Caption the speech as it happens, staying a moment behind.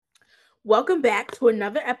Welcome back to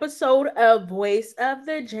another episode of Voice of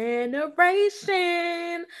the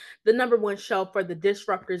Generation, the number one show for the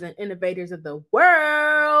disruptors and innovators of the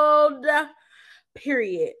world.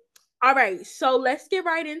 Period. All right, so let's get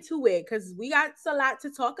right into it because we got a lot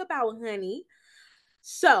to talk about, honey.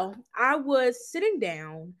 So I was sitting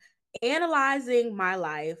down, analyzing my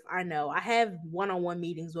life. I know I have one on one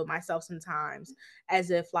meetings with myself sometimes,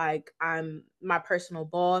 as if like I'm my personal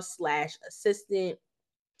boss slash assistant,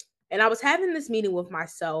 and I was having this meeting with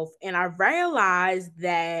myself, and I realized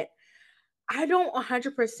that I don't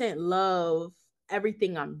 100% love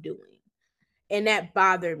everything I'm doing. And that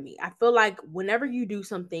bothered me. I feel like whenever you do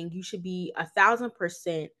something, you should be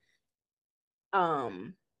 1,000%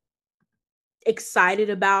 um excited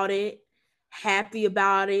about it, happy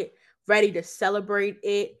about it, ready to celebrate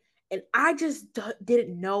it. And I just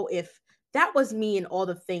didn't know if that was me in all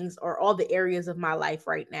the things or all the areas of my life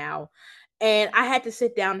right now. And I had to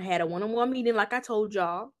sit down and had a one-on-one meeting like I told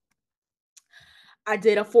y'all. I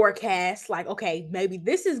did a forecast like, okay, maybe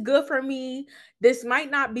this is good for me. This might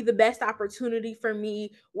not be the best opportunity for me.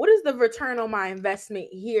 What is the return on my investment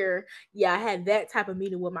here? Yeah, I had that type of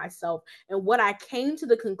meeting with myself. And what I came to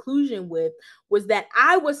the conclusion with was that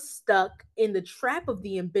I was stuck in the trap of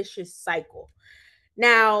the ambitious cycle.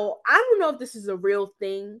 Now, I don't know if this is a real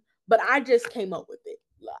thing, but I just came up with it.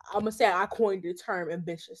 I'm going to say I coined the term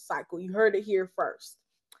ambitious cycle. You heard it here first.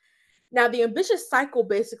 Now, the ambitious cycle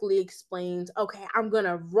basically explains, okay, I'm going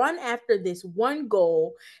to run after this one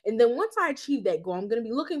goal. And then once I achieve that goal, I'm going to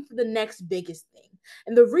be looking for the next biggest thing.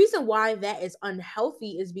 And the reason why that is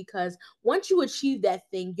unhealthy is because once you achieve that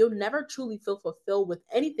thing, you'll never truly feel fulfilled with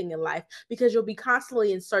anything in life because you'll be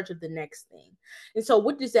constantly in search of the next thing. And so,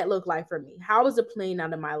 what does that look like for me? How is it playing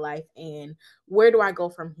out in my life? And where do I go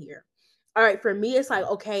from here? All right, for me, it's like,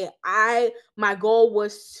 okay, my goal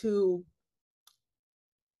was to,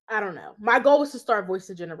 I don't know. My goal was to start Voice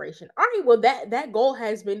of Generation. All right, well that goal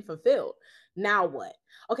has been fulfilled. Now what?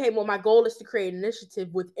 Okay, well my goal is to create an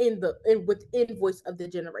initiative within Voice of the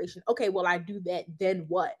Generation. Okay, well I do that. Then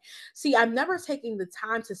what? See, I'm never taking the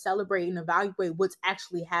time to celebrate and evaluate what's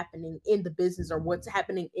actually happening in the business or what's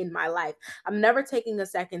happening in my life. I'm never taking a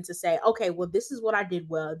second to say, okay, well this is what I did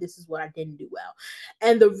well. This is what I didn't do well.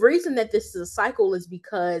 And the reason that this is a cycle is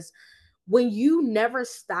because when you never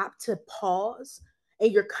stop to pause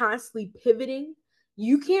and you're constantly pivoting,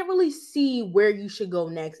 you can't really see where you should go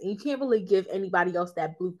next. And you can't really give anybody else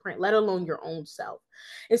that blueprint, let alone your own self.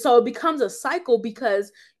 And so it becomes a cycle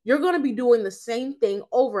because you're going to be doing the same thing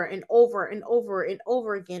over and over and over and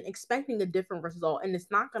over again, expecting a different result. And it's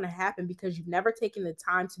not going to happen because you've never taken the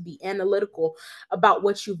time to be analytical about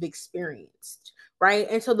what you've experienced. Right.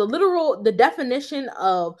 And so the definition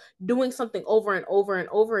of doing something over and over and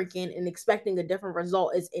over again and expecting a different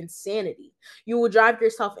result is insanity. You will drive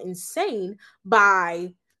yourself insane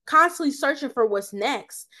by constantly searching for what's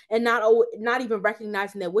next and not even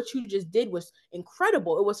recognizing that what you just did was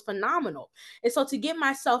incredible. It was phenomenal. And so to get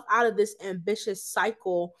myself out of this ambitious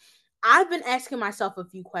cycle, I've been asking myself a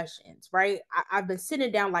few questions, right? I've been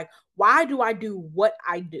sitting down like, why do I do what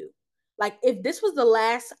I do? Like, if this was the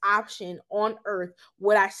last option on earth,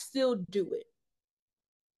 would I still do it?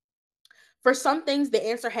 For some things, the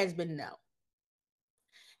answer has been no.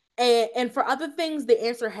 And for other things, the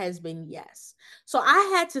answer has been yes. So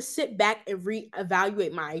I had to sit back and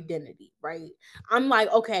reevaluate my identity, right? I'm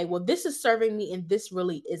like, okay, well, this is serving me and this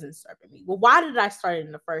really isn't serving me. Well, why did I start it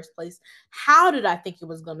in the first place? How did I think it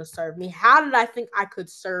was going to serve me? How did I think I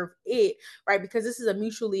could serve it, right? Because this is a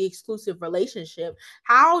mutually exclusive relationship.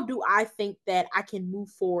 How do I think that I can move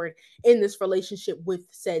forward in this relationship with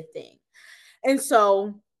said thing? And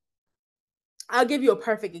so I'll give you a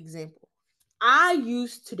perfect example. I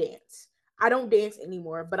used to dance. I don't dance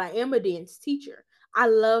anymore, but I am a dance teacher. I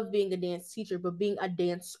love being a dance teacher, but being a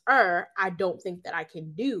dancer, I don't think that I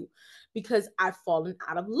can do because I've fallen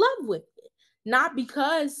out of love with it. Not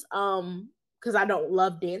because I don't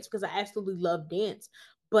love dance, because I absolutely love dance,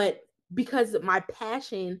 but because my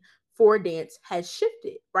passion for dance has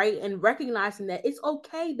shifted, right? And recognizing that it's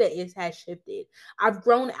okay that it has shifted. I've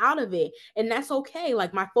grown out of it, and that's okay.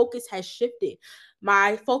 Like, my focus has shifted.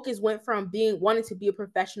 My focus went from being wanting to be a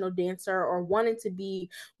professional dancer or wanting to be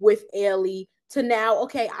with Ellie to now,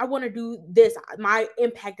 okay, I want to do this. My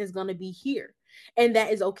impact is going to be here. And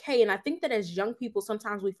that is okay. And I think that as young people,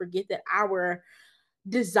 sometimes we forget that our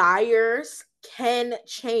desires can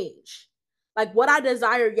change. Like, what I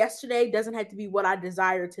desire yesterday doesn't have to be what I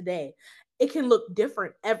desire today. It can look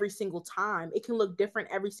different every single time. It can look different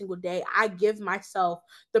every single day. I give myself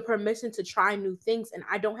the permission to try new things, and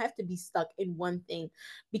I don't have to be stuck in one thing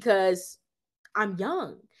because I'm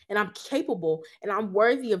young and I'm capable and I'm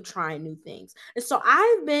worthy of trying new things. And so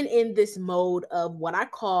I've been in this mode of what I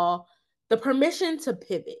call the permission to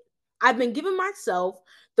pivot. I've been giving myself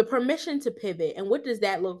the permission to pivot. And what does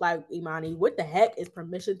that look like, Imani? What the heck is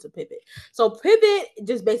permission to pivot? So pivot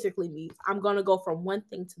just basically means I'm going to go from one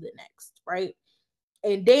thing to the next, right?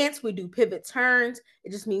 In dance, we do pivot turns.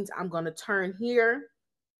 It just means I'm going to turn here.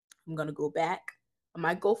 I'm going to go back. I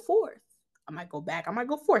might go forth. I might go back. I might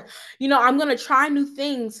go forth. I'm going to try new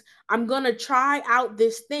things. I'm going to try out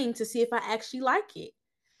this thing to see if I actually like it.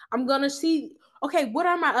 I'm going to see, okay, what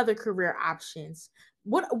are my other career options?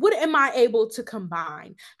 What am I able to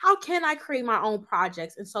combine? How can I create my own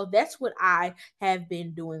projects? And so that's what I have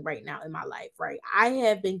been doing right now in my life, right? I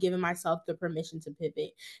have been giving myself the permission to pivot.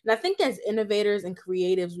 And I think as innovators and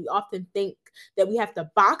creatives, we often think that we have to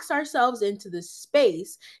box ourselves into this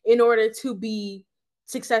space in order to be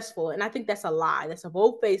successful. And I think that's a lie. That's a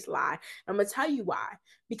bold-faced lie. I'm going to tell you why.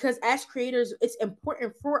 Because as creators, it's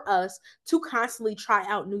important for us to constantly try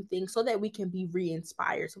out new things so that we can be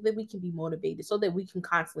re-inspired, so that we can be motivated, so that we can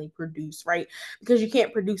constantly produce, right? Because you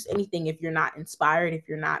can't produce anything if you're not inspired, if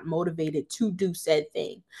you're not motivated to do said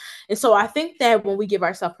thing. And so I think that when we give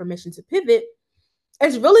ourselves permission to pivot,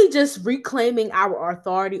 it's really just reclaiming our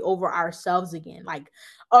authority over ourselves again. Like,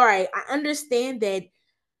 all right, I understand that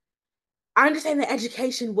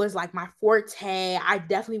education was like my forte. I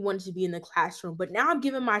definitely wanted to be in the classroom, but now I'm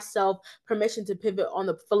giving myself permission to pivot on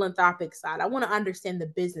the philanthropic side. I want to understand the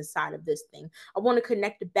business side of this thing. I want to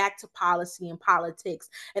connect it back to policy and politics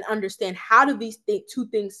and understand how do these two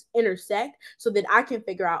things intersect so that I can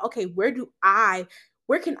figure out, okay, where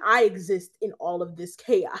can I exist in all of this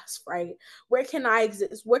chaos, right? Where can I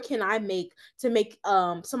exist? What can I make to make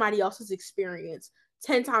somebody else's experience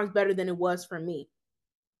 10 times better than it was for me?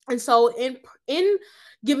 And so in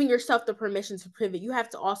giving yourself the permission to pivot, you have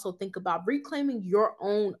to also think about reclaiming your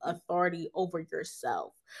own authority over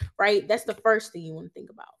yourself, right? That's the first thing you want to think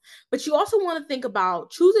about. But you also want to think about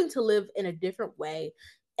choosing to live in a different way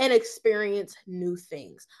and experience new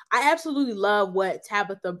things. I absolutely love what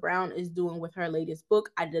Tabitha Brown is doing with her latest book,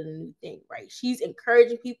 I Did a New Thing, right? She's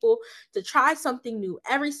encouraging people to try something new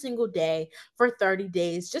every single day for 30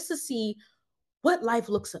 days just to see what life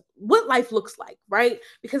looks like, right?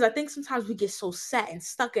 Because I think sometimes we get so set and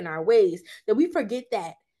stuck in our ways that we forget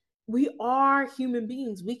that we are human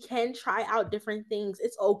beings. We can try out different things.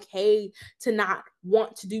 It's okay to not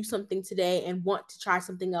want to do something today and want to try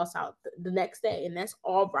something else out the next day, and that's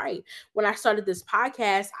all right. When I started this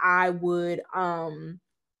podcast, I would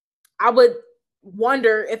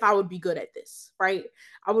wonder if I would be good at this, right?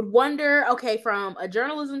 I would wonder, okay, from a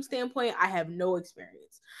journalism standpoint, I have no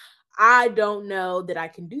experience. I don't know that I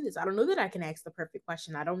can do this. I don't know that I can ask the perfect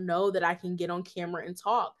question. I don't know that I can get on camera and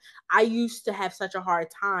talk. I used to have such a hard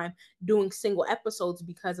time doing single episodes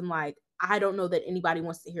because I'm like, I don't know that anybody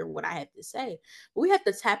wants to hear what I have to say. But we have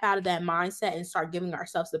to tap out of that mindset and start giving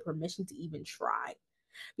ourselves the permission to even try.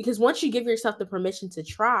 Because once you give yourself the permission to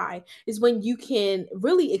try, is when you can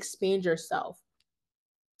really expand yourself.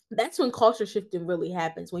 That's when culture shifting really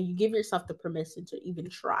happens, when you give yourself the permission to even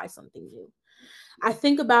try something new. I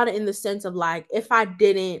think about it in the sense of like,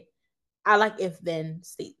 I like if then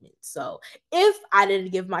statements. So if I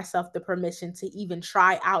didn't give myself the permission to even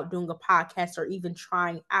try out doing a podcast or even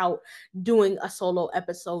trying out doing a solo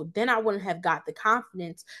episode, then I wouldn't have got the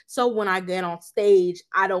confidence. So when I get on stage,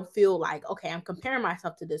 I don't feel like, okay, I'm comparing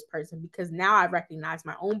myself to this person because now I recognize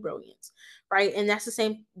my own brilliance, right? And that's the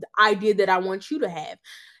same idea that I want you to have.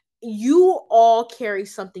 You all carry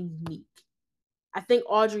something unique. I think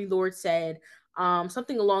Audre Lorde said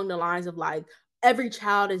something along the lines of like, every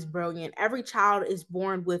child is brilliant. Every child is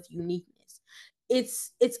born with uniqueness.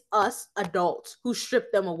 It's us adults who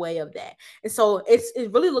strip them away of that. And so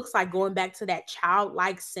it really looks like going back to that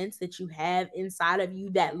childlike sense that you have inside of you,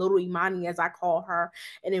 that little Imani, as I call her,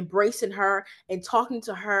 and embracing her and talking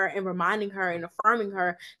to her and reminding her and affirming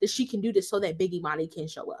her that she can do this so that big Imani can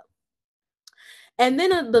show up. And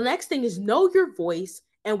then the next thing is know your voice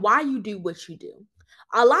and why you do what you do.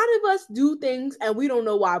 A lot of us do things and we don't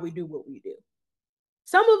know why we do what we do.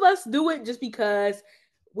 Some of us do it just because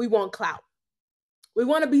we want clout. We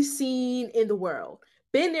want to be seen in the world.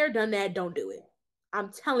 Been there, done that, don't do it.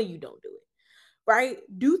 I'm telling you, don't do it. Right?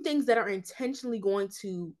 Do things that are intentionally going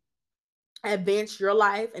to advance your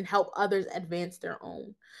life and help others advance their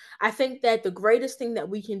own. I think that the greatest thing that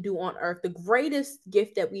we can do on earth, the greatest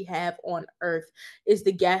gift that we have on earth is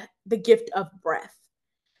the gift of breath.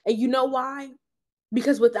 And you know why?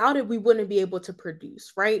 Because without it, we wouldn't be able to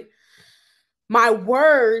produce, right? My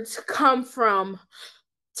words come from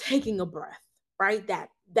taking a breath, right?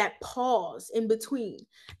 that pause in between.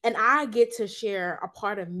 And I get to share a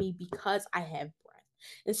part of me because I have breath.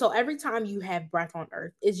 And so every time you have breath on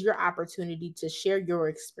earth is your opportunity to share your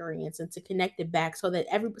experience and to connect it back so that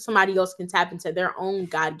somebody else can tap into their own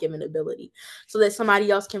God-given ability, so that somebody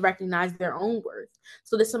else can recognize their own worth,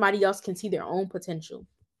 so that somebody else can see their own potential.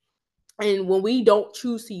 And when we don't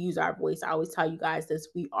choose to use our voice, I always tell you guys this,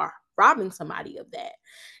 we are robbing somebody of that.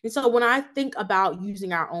 And so when I think about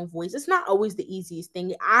using our own voice, it's not always the easiest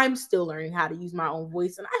thing. I'm still learning how to use my own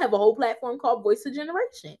voice, and I have a whole platform called Voice of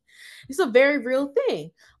Generation. It's a very real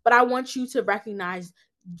thing, but I want you to recognize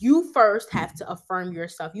you first have to affirm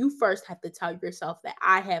yourself. You first have to tell yourself that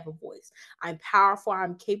I have a voice. I'm powerful,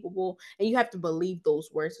 I'm capable, and you have to believe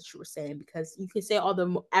those words that you were saying, because you can say all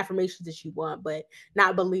the affirmations that you want, but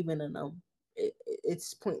not believing in them,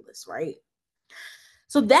 it's pointless, right?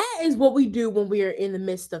 So that is what we do when we are in the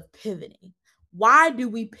midst of pivoting. Why do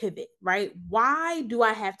we pivot, right? Why do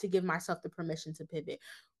I have to give myself the permission to pivot?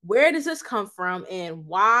 Where does this come from, and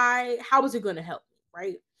how is it going to help me,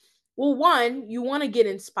 right? Well, one, you want to get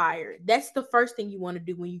inspired. That's the first thing you want to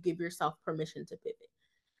do when you give yourself permission to pivot.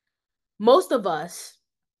 Most of us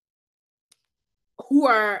who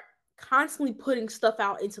are constantly putting stuff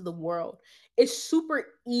out into the world, it's super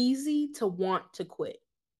easy to want to quit.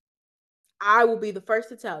 I will be the first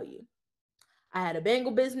to tell you. I had a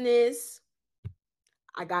bagel business.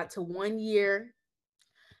 I got to 1 year.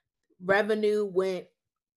 Revenue went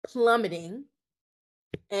plummeting.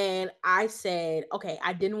 And I said, okay,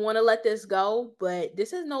 I didn't want to let this go, but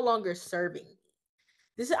this is no longer serving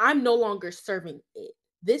me. I'm no longer serving it.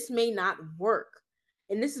 This may not work.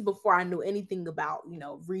 And this is before I knew anything about,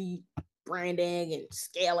 rebranding and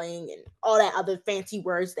scaling and all that other fancy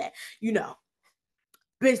words that,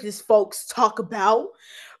 business folks talk about.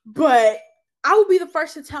 But I will be the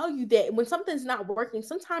first to tell you that when something's not working,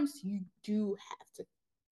 sometimes you do have to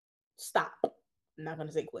stop. I'm not going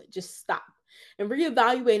to say quit, just stop and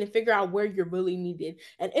reevaluate and figure out where you're really needed,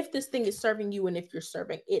 and if this thing is serving you, and if you're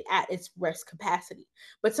serving it at its best capacity.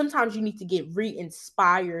 But sometimes you need to get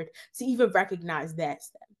re-inspired to even recognize that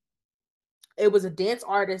step. It was a dance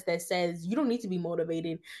artist that says you don't need to be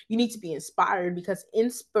motivated, you need to be inspired, because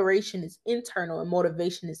inspiration is internal and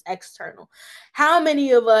motivation is external. How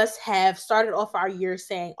many of us have started off our year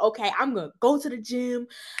saying, okay, I'm gonna go to the gym,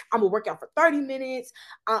 I'm gonna work out for 30 minutes,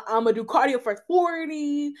 I'm gonna do cardio for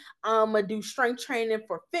 40, I'm gonna do strength training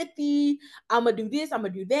for 50, I'm gonna do this, I'm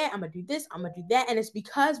gonna do that, I'm gonna do this, I'm gonna do that. And it's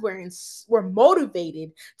because we're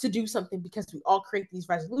motivated to do something, because we all create these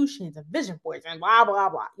resolutions and vision boards and blah blah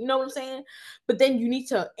blah, you know what I'm saying? But then you need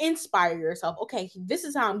to inspire yourself. Okay, this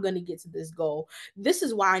is how I'm going to get to this goal. This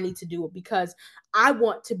is why I need to do it, because I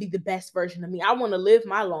want to be the best version of me. I want to live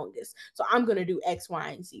my longest. So I'm going to do X, Y,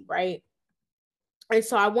 and Z, right? And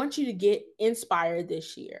so I want you to get inspired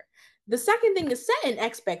this year. The second thing is set an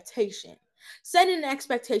expectation. Setting an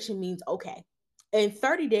expectation means, okay, in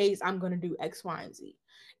 30 days, I'm going to do X, Y, and Z.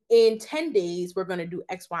 In 10 days, we're going to do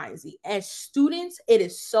X, Y, and Z. As students, it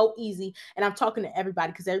is so easy. And I'm talking to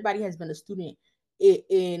everybody, because everybody has been a student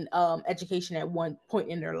in education at one point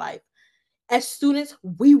in their life. As students,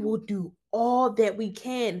 we will do all that we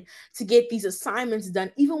can to get these assignments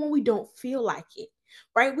done, even when we don't feel like it,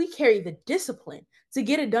 right? We carry the discipline to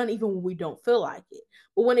get it done, even when we don't feel like it.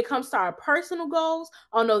 But when it comes to our personal goals,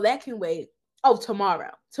 oh no, that can wait. Oh,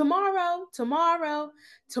 tomorrow. Oh,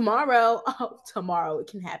 tomorrow. It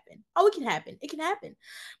can happen. Oh, it can happen. It can happen.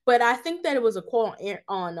 But I think that it was a quote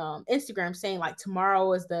on Instagram saying, like,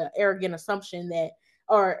 tomorrow is the arrogant assumption that,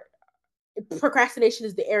 or procrastination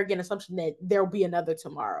is the arrogant assumption that there'll be another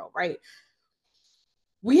tomorrow, right?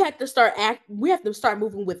 We have to start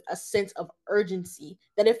moving with a sense of urgency,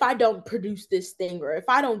 that if I don't produce this thing, or if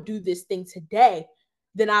I don't do this thing today,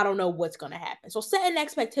 then I don't know what's going to happen. So set an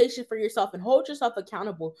expectation for yourself and hold yourself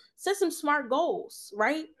accountable. Set some smart goals,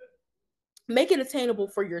 right? Make it attainable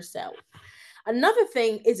for yourself. Another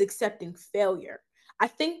thing is accepting failure. I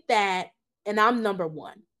think that, and I'm number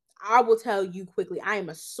one, I will tell you quickly, I am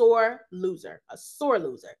a sore loser.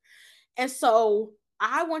 And so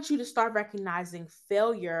I want you to start recognizing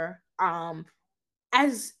failure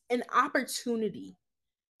as an opportunity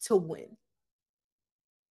to win.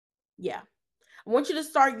 Yeah. I want you to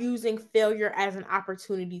start using failure as an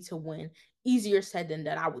opportunity to win. Easier said than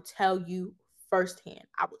done. I will tell you firsthand.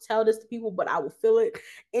 I will tell this to people, but I will feel it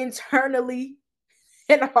internally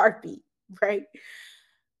in a heartbeat, right?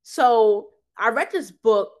 So I read this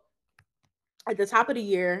book at the top of the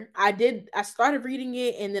year. I started reading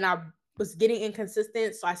it, and then I was getting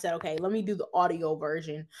inconsistent. So I said, okay, let me do the audio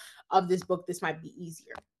version of this book. This might be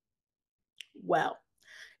easier. Well,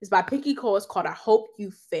 it's by Pinky Cole. It's called I Hope You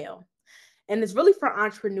Fail. And it's really for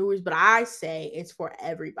entrepreneurs, but I say it's for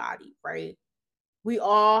everybody, right? We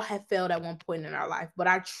all have failed at one point in our life, but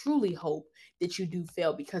I truly hope that you do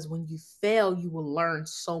fail, because when you fail, you will learn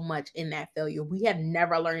so much in that failure. We have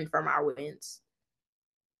never learned from our wins.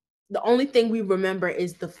 The only thing we remember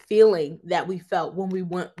is the feeling that we felt when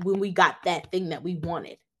we got that thing that we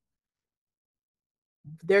wanted.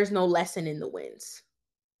 There's no lesson in the wins,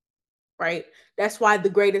 right? That's why the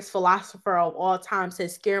greatest philosopher of all time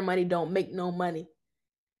says scare money don't make no money,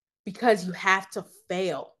 because you have to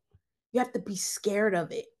fail. You have to be scared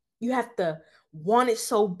of it. You have to want it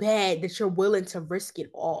so bad that you're willing to risk it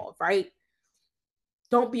all, right?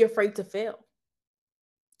 Don't be afraid to fail.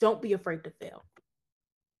 Don't be afraid to fail.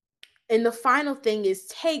 And the final thing is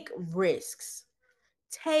take risks.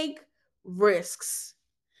 Take risks.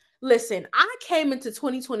 Listen, I came into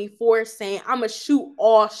 2024 saying I'm going to shoot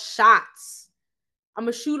all shots. I'm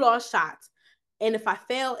going to shoot all shots. And if I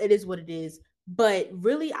fail, it is what it is. But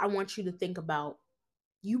really, I want you to think about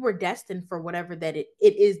you were destined for whatever that it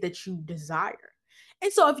is that you desire.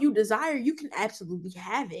 And so if you desire, you can absolutely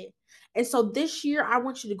have it. And so this year, I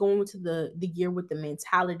want you to go into the year with the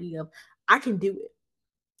mentality of, I can do it.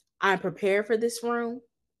 I'm prepared for this room.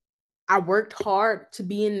 I worked hard to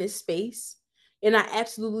be in this space, and I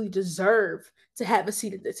absolutely deserve to have a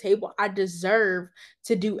seat at the table. I deserve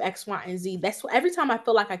to do X, Y, and Z. That's what, every time I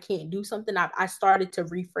feel like I can't do something, I started to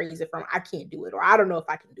rephrase it from I can't do it, or I don't know if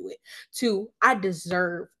I can do it, to I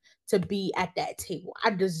deserve to be at that table.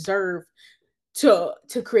 I deserve to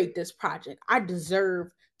create this project. I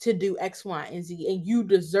deserve to do X, Y, and Z, and you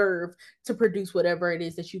deserve to produce whatever it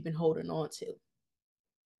is that you've been holding on to.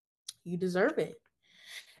 You deserve it.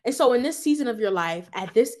 And so, in this season of your life,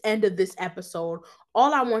 at this end of this episode,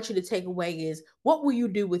 all I want you to take away is, what will you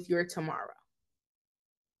do with your tomorrow?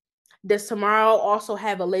 Does tomorrow also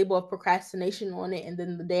have a label of procrastination on it, and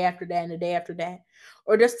then the day after that, and the day after that?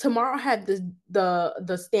 Or does tomorrow have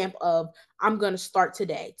the stamp of, I'm going to start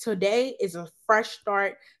today? Today is a fresh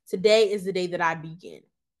start. Today is the day that I begin.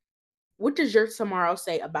 What does your tomorrow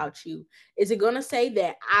say about you? Is it going to say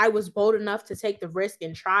that I was bold enough to take the risk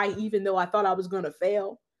and try, even though I thought I was going to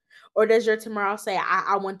fail? Or does your tomorrow say,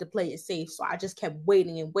 I want to play it safe, so I just kept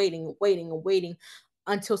waiting and waiting and waiting and waiting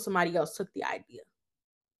until somebody else took the idea?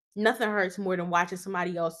 Nothing hurts more than watching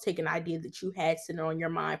somebody else take an idea that you had sitting on your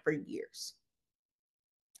mind for years.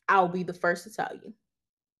 I'll be the first to tell you.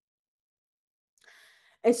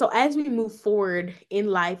 And so as we move forward in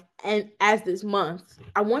life, and as this month,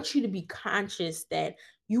 I want you to be conscious that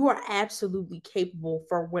you are absolutely capable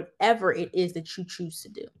for whatever it is that you choose to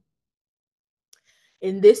do.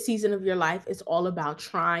 In this season of your life, it's all about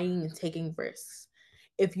trying and taking risks.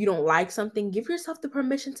 If you don't like something, give yourself the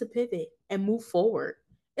permission to pivot and move forward.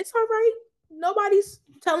 It's all right. Nobody's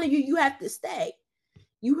telling you have to stay.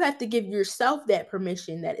 You have to give yourself that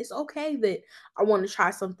permission that it's okay that I want to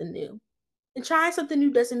try something new. And trying something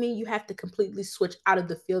new doesn't mean you have to completely switch out of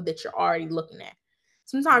the field that you're already looking at.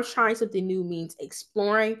 Sometimes trying something new means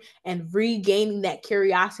exploring and regaining that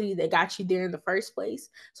curiosity that got you there in the first place,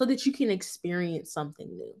 so that you can experience something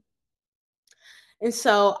new. And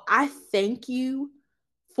so I thank you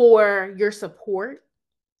for your support.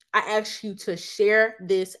 I ask you to share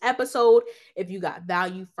this episode if you got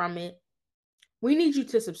value from it. We need you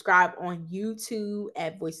to subscribe on YouTube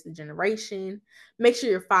at Voice of the Generation. Make sure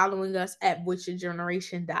you're following us at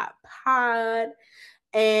voiceofgeneration.pod.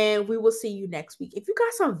 And we will see you next week. If you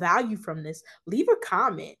got some value from this, leave a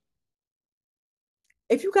comment.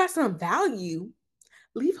 If you got some value,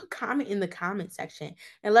 leave a comment in the comment section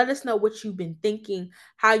and let us know what you've been thinking,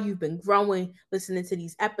 how you've been growing, listening to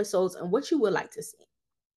these episodes, and what you would like to see.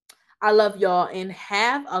 I love y'all, and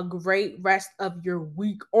have a great rest of your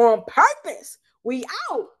week on purpose. We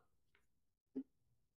out.